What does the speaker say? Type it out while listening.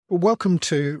Well, welcome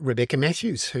to Rebecca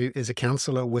Matthews, who is a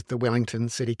councillor with the Wellington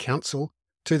City Council,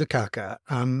 to the Kaka.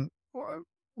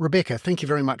 Rebecca, thank you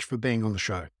very much for being on the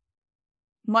show.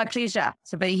 My pleasure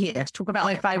to be here to talk about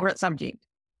my favourite subject.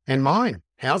 And mine,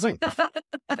 housing.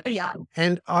 Yeah.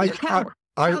 And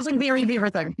housing, very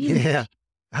everything. Yeah.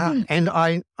 And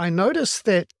I noticed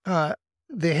that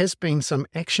there has been some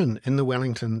action in the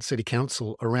Wellington City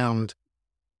Council around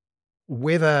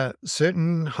whether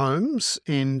certain homes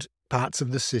and parts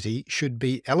of the city should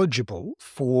be eligible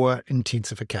for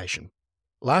intensification.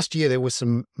 Last year, there were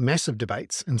some massive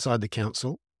debates inside the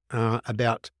council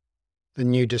about the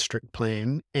new district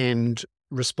plan and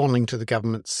responding to the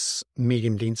government's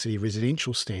medium density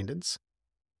residential standards.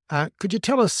 Could you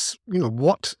tell us,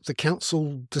 what the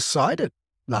council decided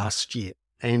last year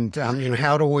and,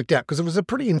 how it all worked out? Because it was a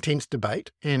pretty intense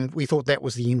debate and we thought that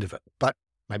was the end of it, but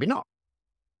maybe not.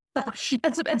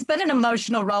 It's been an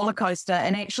emotional roller coaster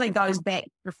and actually goes back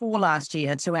before last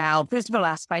year to our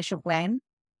spatial plan,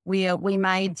 where we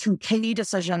made some key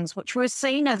decisions which were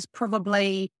seen as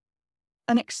probably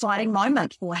an exciting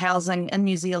moment for housing in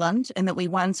New Zealand, and that we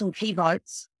won some key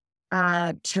votes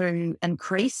to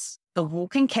increase the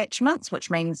walking catchments,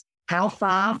 which means how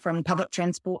far from public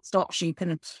transport stops you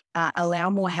can allow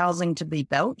more housing to be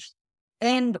built,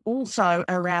 and also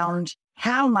around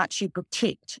how much you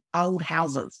protect old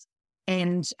houses.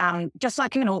 And just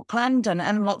like in Auckland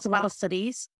and lots of other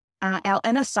cities, our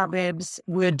inner suburbs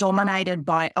were dominated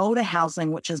by older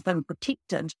housing, which has been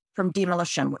protected from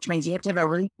demolition, which means you have to have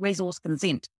a resource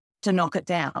consent to knock it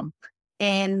down.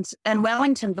 And in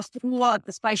Wellington, before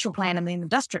the spatial plan and then the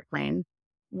district plan,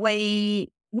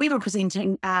 we were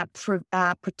protecting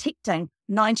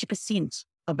 90%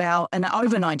 of our, and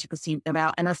over 90% of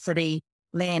our inner city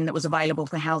land that was available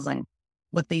for housing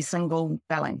with these single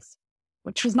dwellings,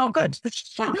 which was not good.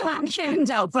 From my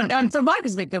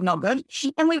perspective, not good.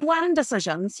 And we won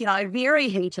decisions, very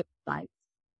heated debates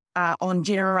on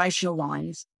generational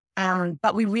lines.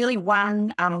 But we really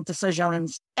won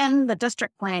decisions in the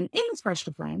district plan and the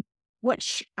spatial plan,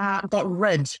 which got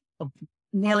rid of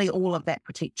nearly all of that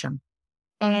protection.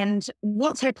 And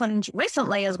what's happened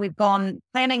recently is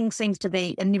planning seems to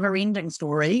be a never-ending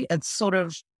story. It's sort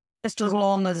of just as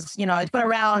long as, it's been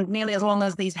around nearly as long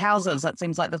as these houses, it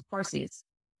seems like, this process.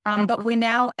 But we're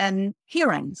now in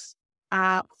hearings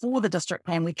for the district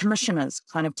plan where commissioners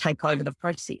kind of take over the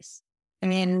process.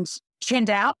 And turned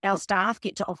out our staff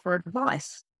get to offer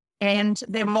advice. And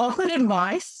their offered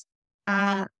advice,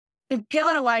 they've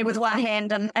given away with one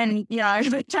hand and they've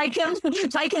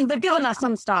given us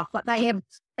some stuff, but they have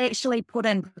actually put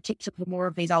in protection for more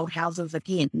of these old houses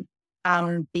again.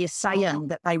 They're saying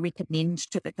that they recommend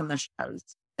to the commissioners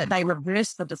that they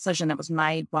reverse the decision that was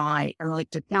made by an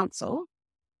elected council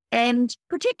and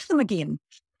protect them again.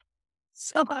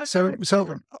 So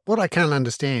what I can't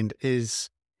understand is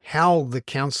how the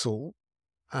council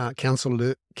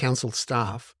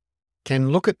staff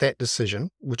can look at that decision,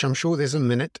 which I'm sure there's a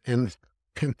minute and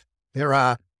there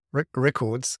are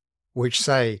records which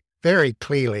say very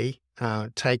clearly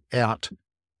take out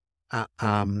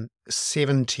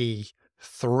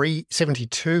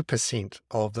 72%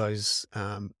 of those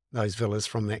villas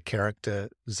from that character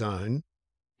zone,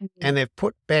 and they've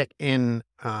put back in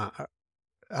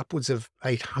upwards of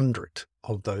 800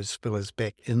 of those villas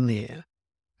back in there.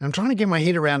 I'm trying to get my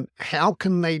head around how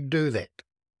can they do that?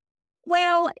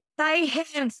 Well, they have,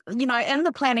 in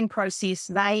the planning process,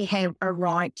 they have a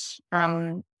right or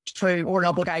an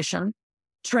obligation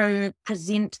to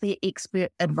present their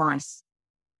expert advice.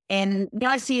 And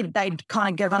I said they'd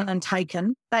kind of given and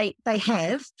taken. They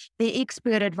have their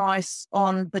expert advice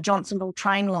on the Johnsonville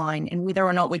train line and whether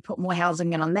or not we put more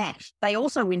housing in on that. They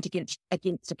also went against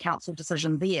a council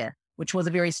decision there, which was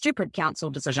a very stupid council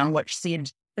decision, which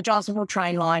said the Johnsonville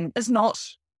train line is not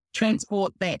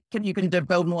transport that you can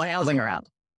build more housing around.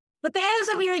 But that is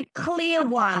a very clear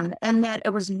one in that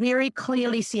it was very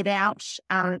clearly set out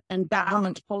in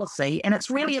government policy. And it's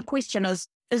really a question is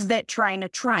that train a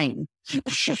train?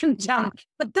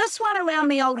 But this one around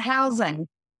the old housing,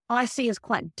 I see as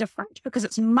quite different because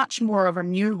it's much more of a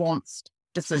nuanced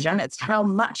decision. It's how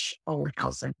much old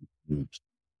housing.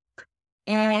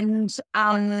 And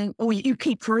or you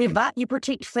keep forever, you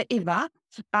protect forever,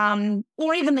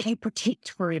 or even that you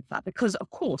protect forever, because of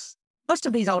course most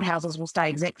of these old houses will stay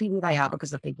exactly where they are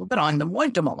because the people that own them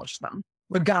won't demolish them,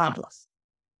 regardless.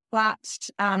 But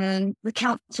the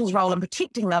council's role in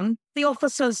protecting them, the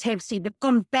officers have said they've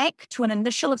gone back to an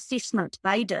initial assessment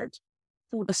they did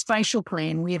for the spatial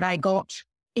plan where they got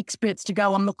experts to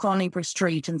go and look on every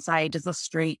street and say, does this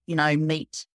street,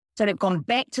 meet? So they've gone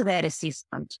back to that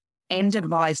assessment and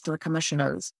advised to the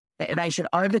commissioners that they should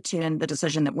overturn the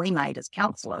decision that we made as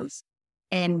councillors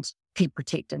and keep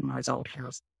protecting those old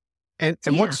houses. And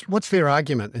what's their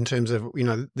argument in terms of,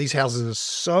 these houses are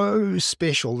so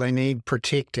special, they need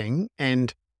protecting,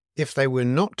 and if they were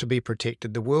not to be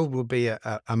protected, the world will be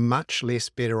a much less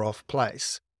better off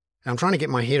place. And I'm trying to get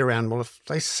my head around, well, if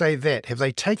they say that, have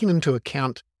they taken into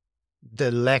account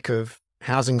the lack of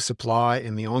housing supply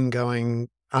and the ongoing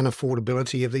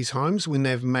unaffordability of these homes when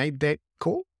they've made that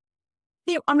call?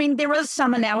 Yeah, I mean, there is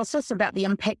some analysis about the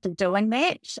impact of doing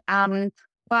that,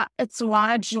 but it's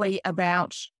largely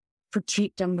about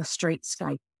protecting the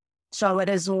streetscape. So it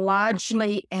is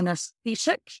largely an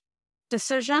aesthetic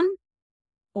decision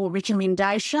or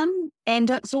recommendation, and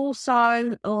it's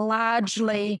also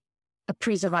largely a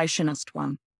preservationist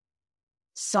one.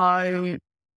 So,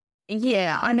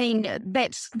 yeah, I mean,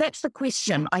 that's the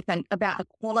question, I think, about the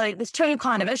quality. There's two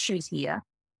kind of issues here.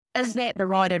 Is that the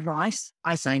right advice?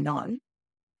 I say no.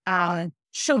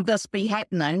 Should this be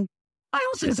happening? I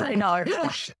also say no.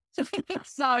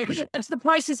 So it's the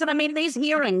process. And I mean, these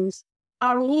hearings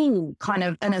are all kind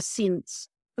of, in a sense,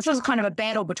 this is kind of a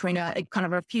battle between a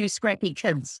few scrappy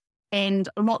kids and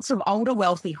lots of older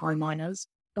wealthy homeowners,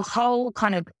 the whole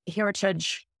kind of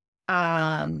heritage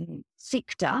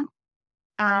sector.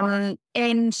 And,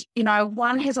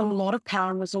 one has a lot of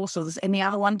power and resources and the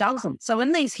other one doesn't. So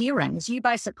in these hearings, you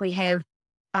basically have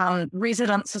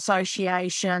residents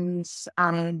associations,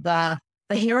 the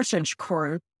heritage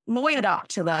crew, lawyered up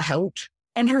to the hilt,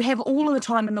 and who have all of the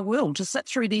time in the world to sit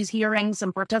through these hearings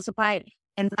and participate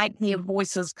and make their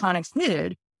voices kind of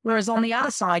heard. Whereas on the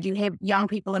other side, you have young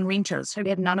people and renters who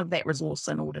have none of that resource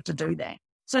in order to do that.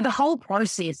 So the whole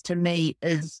process to me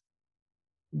is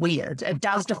weird. It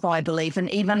does defy belief. And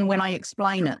even when I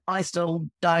explain it, I still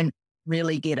don't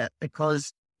really get it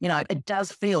because, it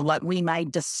does feel like we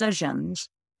made decisions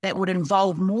that would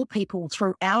involve more people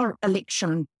through our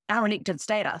elected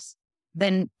status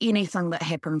than anything that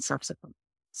happened subsequently.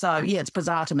 So, yeah, it's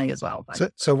bizarre to me as well.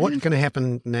 So what's going to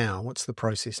happen now? What's the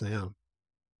process now?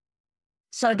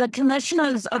 So the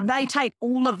commissioners, they take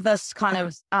all of this kind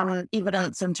of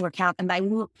evidence into account and they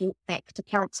will report back to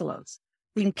councillors.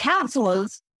 Then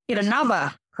councillors get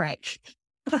another crack,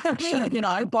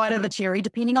 bite of the cherry,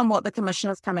 depending on what the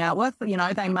commissioners come out with.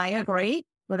 They may agree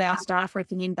with our staff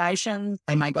recommendations.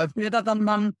 They may go further than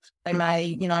them. They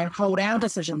may, hold our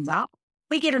decisions up.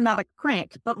 We get another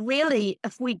crack. But really,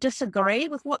 if we disagree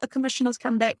with what the commissioners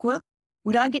come back with,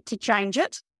 we don't get to change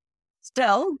it.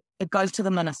 Still, it goes to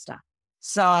the minister.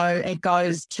 So it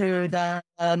goes to the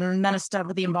Minister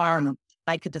for the Environment to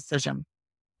make a decision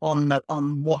on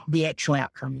what the actual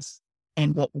outcomes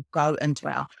and what will go into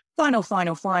our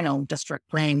final district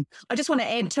plan. I just want to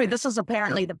add too, this is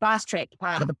apparently the fast track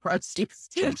part of the process.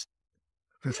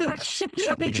 Because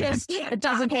it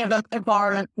doesn't have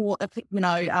environment or,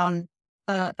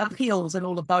 appeals and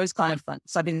all of those kind of things.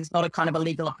 So there's not a kind of a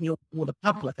legal appeal for the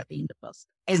public at the end of this,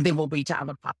 as there will be to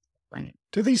other public.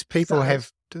 Do these people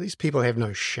have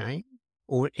no shame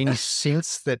or any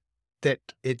sense that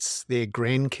it's their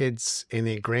grandkids and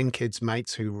their grandkids'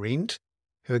 mates who rent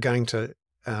who are going to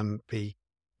be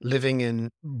living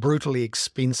in brutally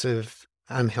expensive,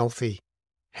 unhealthy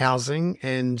housing,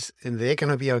 and they're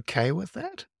going to be okay with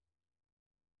that?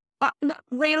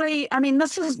 Really, I mean,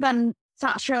 this has been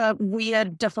such a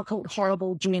weird, difficult,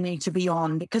 horrible journey to be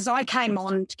on, because I came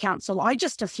on to council, I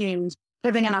just assumed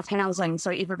having enough housing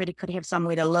so everybody could have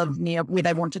somewhere to live near where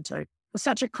they wanted to was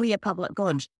such a clear public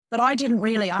good that I didn't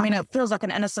really, I mean, it feels like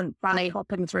an innocent bunny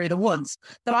hopping through the woods,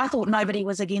 that I thought nobody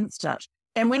was against it.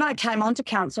 And when I came onto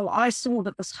council, I saw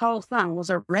that this whole thing was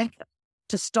a racket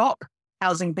to stop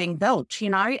housing being built,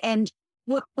 and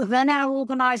within our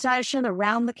organisation,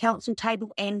 around the council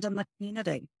table and in the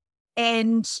community.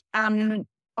 And it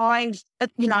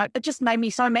just made me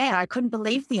so mad. I couldn't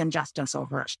believe the injustice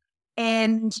of it.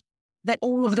 And that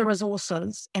all of the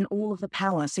resources and all of the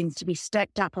power seems to be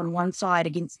stacked up on one side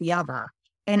against the other.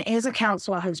 And as a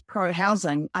councillor who's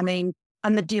pro-housing, I mean,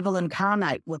 I'm the devil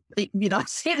incarnate with,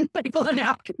 certain people in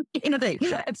our community.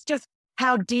 It's just,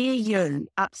 how dare you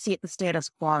upset the status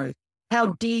quo?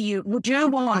 How dare you? Would you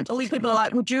want, all these people are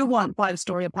like, would you want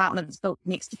 5-story apartments built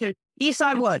next to you? Yes,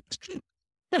 I would.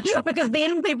 Because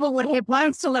then people would have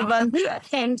homes to live in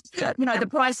and,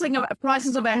 the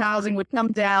prices of our housing would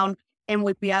come down and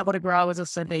we'd be able to grow as a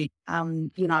city,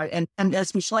 and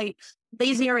especially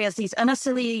these areas, these inner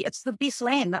city, it's the best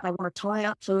land that they want to tie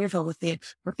up forever with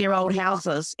their old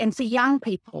houses. And for young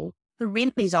people who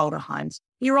rent these older homes,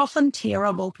 they're often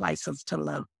terrible places to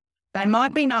live. They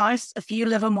might be nice if you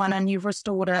live in one and you've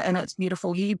restored it and it's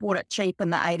beautiful. You bought it cheap in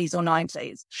the 80s or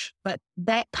 90s, but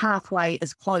that pathway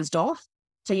is closed off.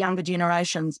 to younger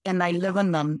generations, and they live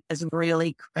in them as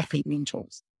really crappy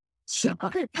rentals. So,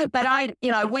 but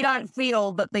we don't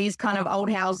feel that these kind of old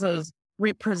houses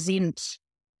represent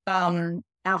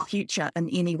our future in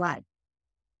any way.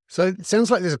 So it sounds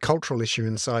like there's a cultural issue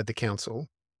inside the council,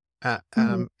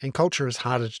 and culture is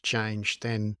harder to change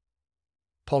than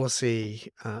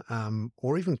policy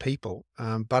or even people.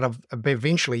 But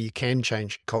eventually you can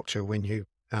change culture when you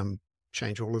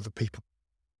change all of the people.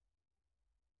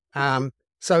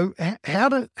 So how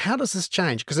does this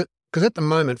change? Because at the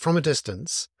moment, from a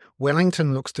distance,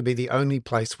 Wellington looks to be the only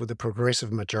place with a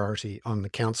progressive majority on the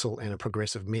council and a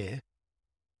progressive mayor.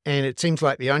 And it seems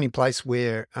like the only place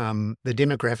where the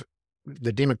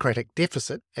democratic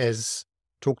deficit, as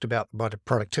talked about by the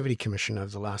Productivity Commission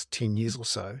over the last 10 years or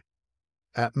so,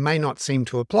 may not seem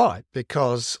to apply,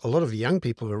 because a lot of the young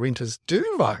people who are renters do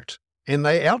vote, and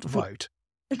they outvote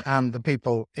the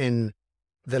people in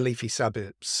the leafy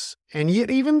suburbs. And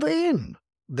yet even then,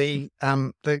 the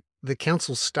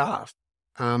council staff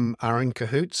are in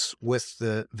cahoots with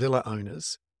the villa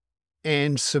owners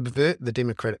and subvert the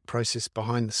democratic process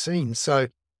behind the scenes. So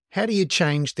how do you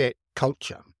change that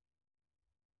culture?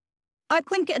 I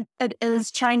think it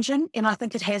is changing, and I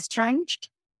think it has changed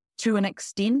to an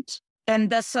extent.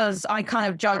 And I kind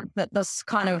of joke that this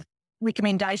kind of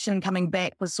recommendation coming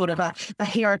back was sort of a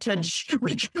heritage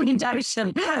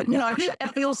recommendation.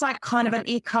 It feels like kind of an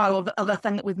echo of a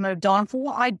thing that we've moved on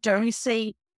for. I do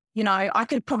see, I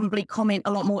could probably comment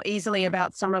a lot more easily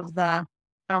about some of the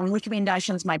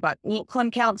recommendations made by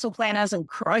Auckland council planners and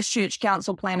Christchurch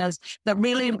council planners that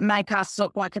really make us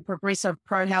look like a progressive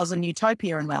pro-housing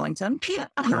utopia in Wellington.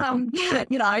 And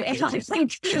I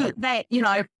think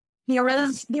that, there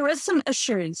is some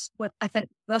issues with, I think,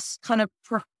 this kind of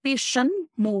profession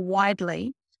more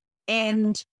widely,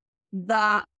 and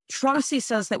the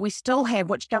processes that we still have,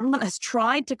 which government has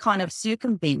tried to kind of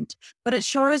circumvent, but it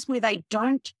shows where they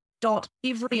don't dot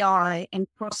every I and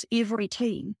cross every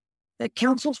T, that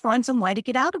councils find some way to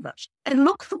get out of it and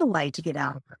look for the way to get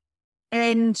out of it.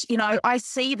 And, I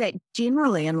see that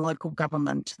generally in local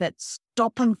government, that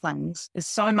stopping things is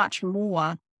so much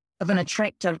more of an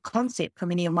attractive concept for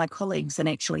many of my colleagues than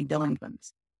actually doing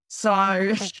things.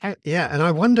 So, yeah, and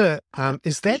I wonder,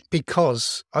 is that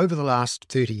because over the last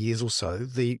 30 years or so,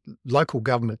 the Local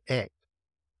Government Act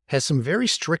has some very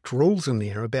strict rules in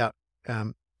there about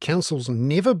councils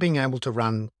never being able to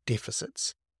run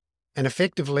deficits. And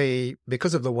effectively,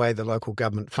 because of the way the Local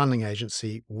Government Funding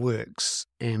Agency works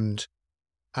and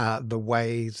the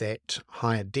way that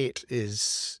higher debt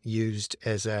is used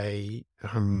as a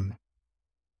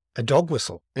dog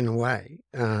whistle, in a way,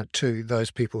 to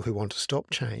those people who want to stop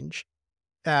change,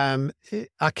 have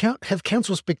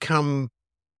councils become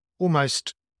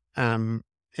almost, in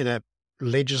a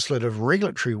legislative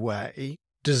regulatory way,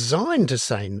 designed to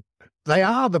say no? They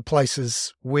are the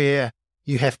places where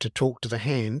you have to talk to the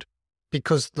hand,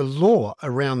 because the law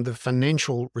around the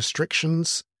financial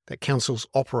restrictions that councils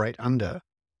operate under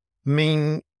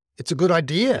mean it's a good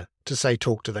idea to say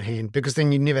talk to the hand, because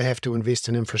then you never have to invest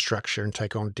in infrastructure and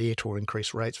take on debt or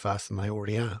increase rates faster than they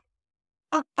already are.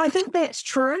 I think that's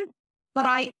true. But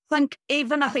I think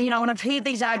even if, when I've heard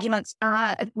these arguments,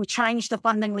 if we change the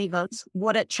funding levers,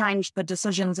 would it change the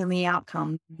decisions and the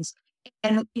outcomes?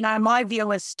 And, my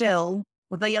view is still,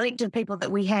 with the elected people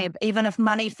that we have, even if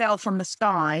money fell from the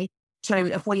sky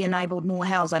to if we enabled more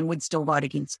housing, we'd still vote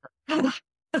against it.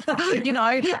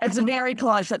 It's very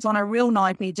close. It's on a real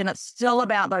knife edge, and it's still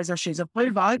about those issues of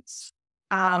who votes,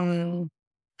 So,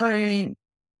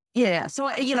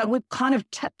 we've kind of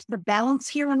tipped the balance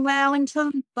here in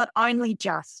Wellington, but only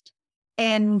just.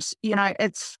 And,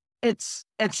 it's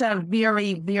a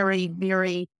very, very,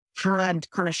 very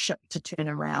hard kind of ship to turn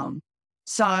around.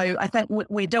 So I think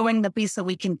we're doing the best that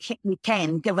we can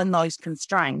given those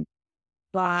constraints.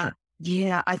 But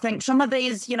yeah, I think some of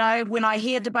these, when I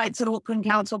hear debates at Auckland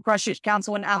Council, Christchurch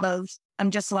Council and others,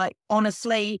 I'm just like,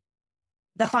 honestly,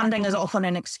 the funding is often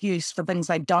an excuse for things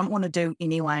they don't want to do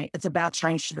anyway. It's about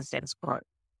change to the status quo.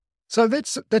 So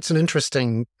that's an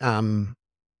interesting and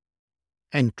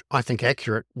I think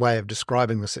accurate way of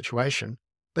describing the situation.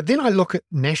 But then I look at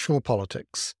national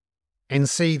politics and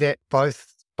see that both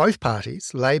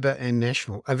parties, Labour and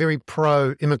National, are very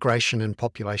pro-immigration and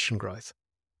population growth.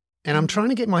 And I'm trying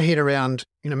to get my head around,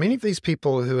 many of these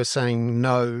people who are saying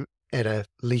no at a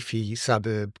leafy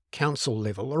suburb council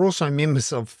level are also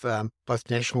members of both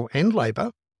National and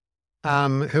Labour,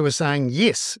 who are saying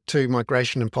yes to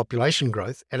migration and population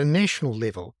growth at a national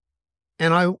level.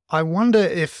 And I wonder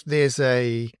if there's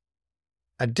a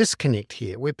disconnect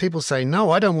here where people say, no,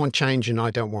 I don't want change and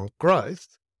I don't want growth,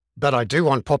 But I do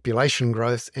want population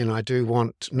growth, and I do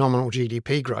want nominal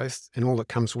GDP growth and all that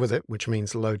comes with it, which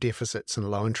means low deficits and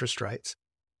low interest rates.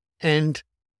 And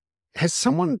has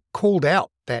someone called out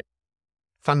that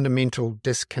fundamental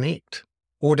disconnect?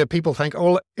 Or do people think,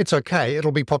 oh, it's okay,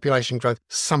 it'll be population growth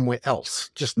somewhere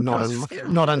else, just not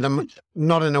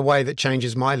in a way that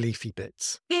changes my leafy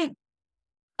bits? Yeah,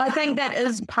 I think that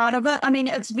is part of it. I mean,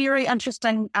 it's very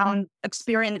interesting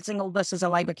experiencing all this as a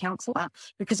Labour councillor,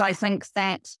 because I think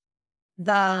that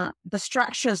the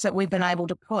structures that we've been able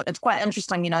to put, it's quite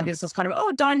interesting, there's this kind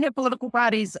of, don't have political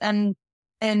parties in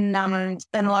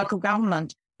local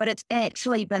government. But it's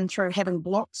actually been through having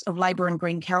blocks of Labour and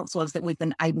Green councillors that we've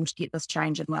been able to get this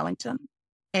change in Wellington.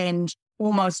 And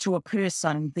almost to a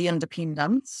person, the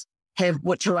independents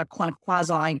which are kind of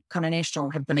quasi kind of national,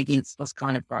 have been against this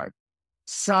kind of growth.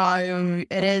 So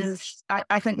it is,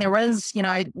 I think there is, in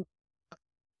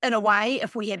a way,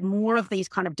 if we had more of these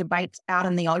kind of debates out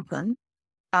in the open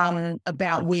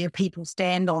about where people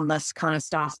stand on this kind of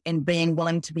stuff and being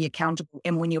willing to be accountable,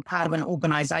 and when you're part of an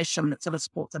organisation that sort of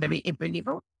supports at every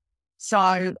level.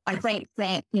 So I think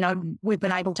that, we've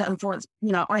been able to influence,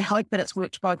 I hope that it's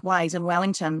worked both ways in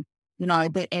Wellington,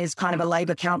 that as kind of a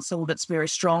Labour council that's very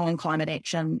strong in climate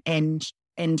action and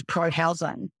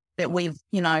pro-housing, that we've,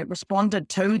 responded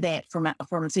to that from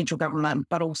the central government,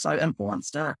 but also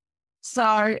influenced it.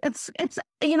 So it's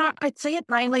I'd see it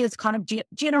mainly as kind of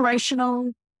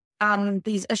generational,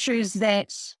 these issues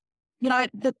that,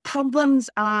 the problems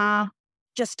are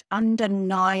just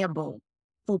undeniable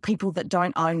for people that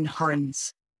don't own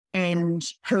homes and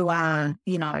who are,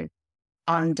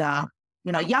 under,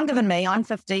 younger than me. I'm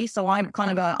 50, so I'm a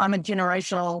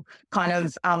generational kind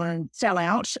of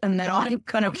sellout, and that I'm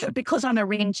kind of, because I'm a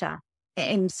renter.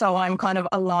 And so I'm kind of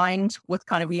aligned with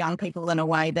kind of young people in a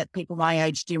way that people my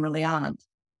age generally aren't.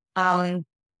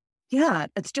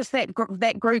 It's just that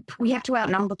group, we have to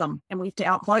outnumber them, and we have to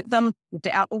outvote them, we have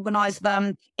to out-organise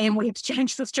them, and we have to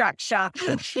change the structure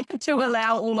to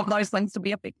allow all of those things to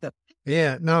be effective.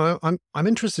 Yeah, no, I'm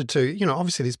interested too.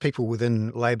 Obviously there's people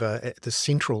within Labour at the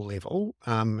central level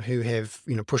who have,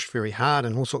 pushed very hard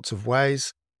in all sorts of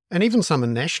ways, and even some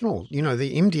in national. The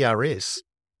MDRS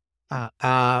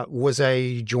was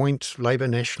a joint Labour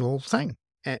national thing,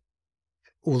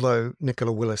 although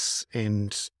Nicola Willis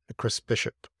and Chris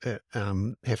Bishop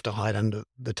have to hide under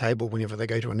the table whenever they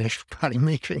go to a National Party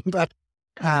meeting. But,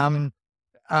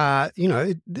 there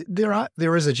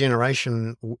is a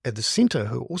generation at the centre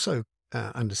who also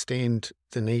understand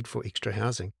the need for extra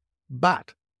housing.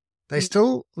 But they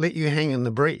still let you hang in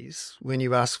the breeze when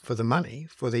you ask for the money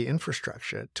for the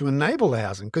infrastructure to enable the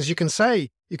housing, because you can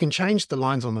change the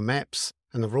lines on the maps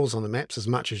and the rules on the maps as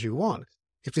much as you want.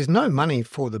 If there's no money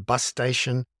for the bus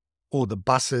station or the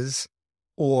buses,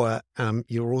 or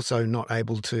you're also not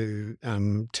able to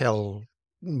tell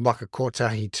Waka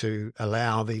Kotahi to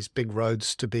allow these big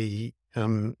roads to be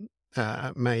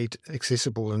made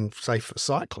accessible and safe for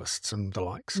cyclists and the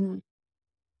likes.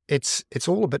 It's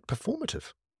all a bit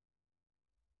performative.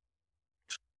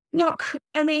 Look,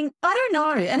 I mean, I don't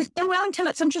know. And in Wellington,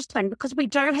 it's interesting because we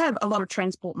do have a lot of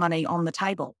transport money on the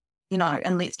table,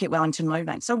 and let's get Wellington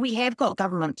moving. So we have got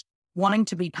government wanting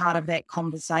to be part of that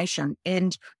conversation.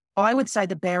 And I would say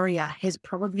the barrier has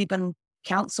probably been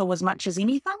council as much as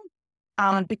anything,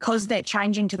 because they're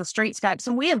changing to the streetscapes.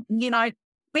 And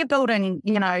we're building,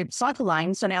 cycle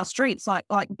lanes in our streets like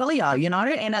Billio,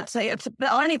 and it's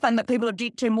the only thing that people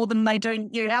object to more than they do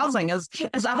new housing is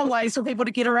other ways for people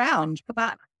to get around.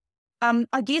 But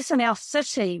I guess in our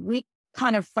city, we're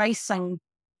kind of facing,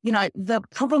 the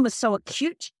problem is so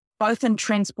acute, both in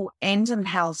transport and in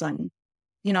housing.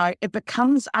 It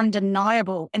becomes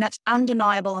undeniable, and it's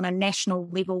undeniable on a national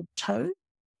level too.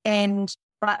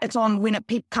 But it's on when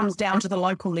it comes down to the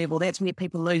local level, that's where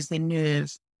people lose their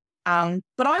nerve.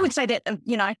 But I would say that,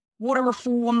 water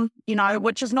reform,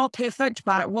 which is not perfect,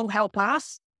 but it will help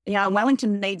us.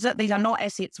 Wellington needs it. These are not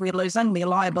assets we're losing, they're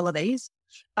liabilities.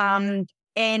 And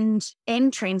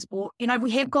transport,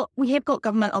 we have got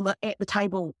government at the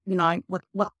table,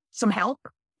 with some help.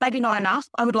 Maybe not enough.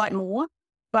 I would like more,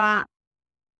 but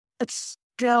it's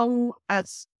still our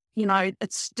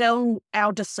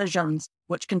decisions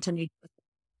which continue.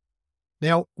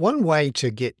 Now, one way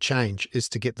to get change is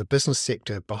to get the business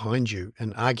sector behind you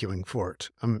and arguing for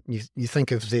it. You think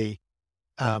of the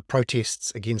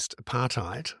protests against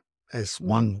apartheid as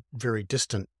one very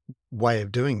distant way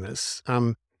of doing this.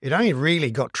 It only really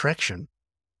got traction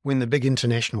when the big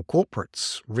international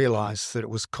corporates realised that it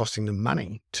was costing them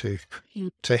money to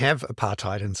have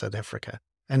apartheid in South Africa.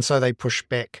 And so they pushed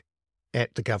back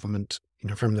at the government,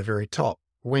 from the very top.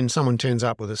 when someone turns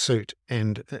up with a suit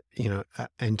and,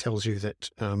 and tells you that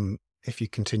if you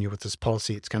continue with this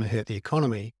policy, it's going to hurt the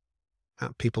economy,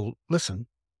 people listen.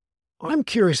 I'm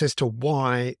curious as to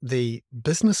why the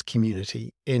business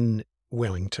community in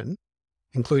Wellington,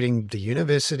 including the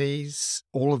universities,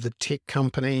 all of the tech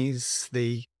companies,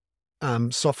 the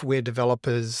software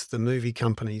developers, the movie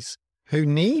companies, who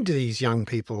need these young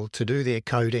people to do their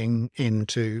coding and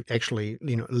to actually,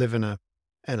 live in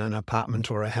an apartment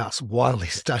or a house while they're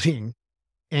studying,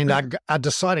 and are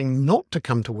deciding not to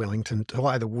come to Wellington to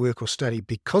either work or study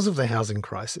because of the housing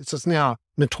crisis. It's now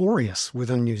notorious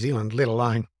within New Zealand, let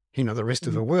alone, the rest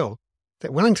of the world,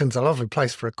 that Wellington's a lovely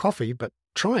place for a coffee, but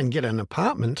try and get an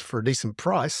apartment for a decent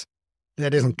price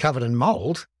that isn't covered in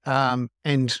mold,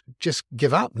 and just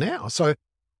give up now. So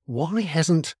why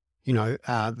hasn't,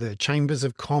 the chambers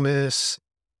of commerce,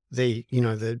 the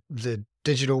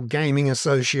Digital Gaming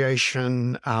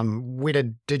Association,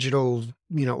 Weta Digital,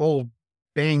 all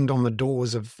banged on the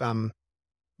doors of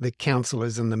the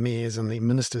councillors and the mayors and the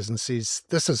ministers and says,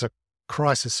 this is a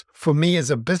crisis for me as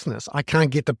a business. I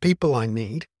can't get the people I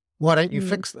need. Why don't you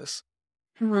fix this?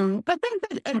 I think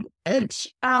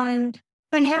that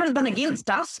they haven't been against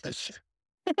us,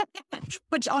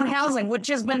 which on housing, which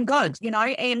has been good,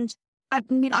 and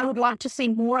I would like to see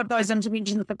more of those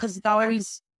interventions, because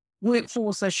those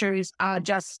workforce issues are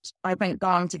just, I think,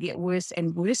 going to get worse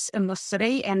and worse in the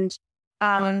city. And,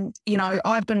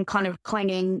 I've been kind of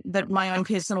clanging that my own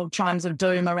personal chimes of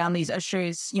doom around these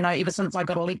issues, ever since I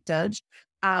got elected.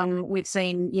 We've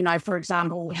seen, for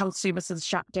example, health services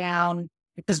shut down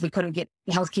because we couldn't get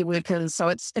healthcare workers. So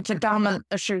it's a government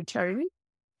issue too.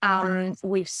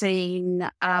 We've seen,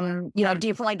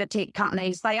 definitely the tech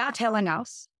companies, they are telling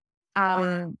us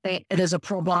that it is a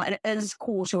problem. It is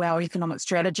core to our economic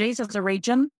strategies as a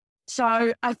region.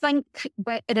 So I think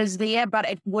that it is there, but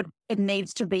it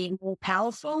needs to be more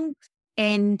powerful.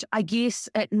 And I guess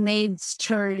it needs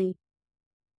to,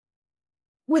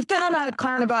 we've been in a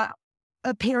kind of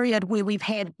a period where we've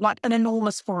had like an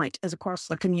enormous fight as across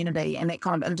the community and that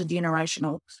kind of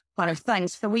intergenerational kind of thing.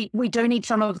 So we do need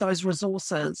some of those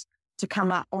resources to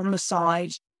come up on the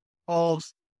side of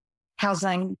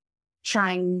housing,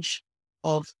 change,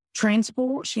 of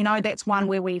transport. That's one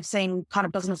where we've seen kind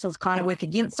of businesses kind of work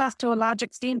against us to a large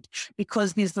extent,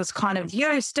 because there's this kind of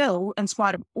view still, in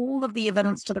spite of all of the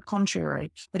evidence to the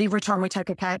contrary, that every time we take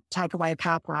away a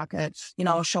car park, a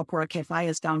shop or a cafe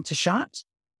is going to shut.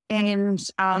 And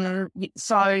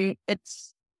so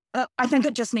it's, I think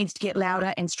it just needs to get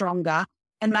louder and stronger.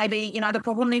 And maybe, the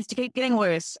problem needs to keep getting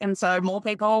worse. And so more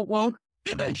people will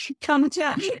come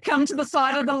to the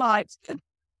side of the light.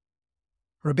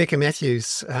 Rebecca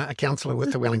Matthews, a councillor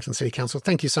with the Wellington City Council,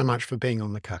 thank you so much for being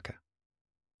on the Kaka.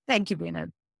 Thank you,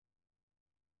 Bernard.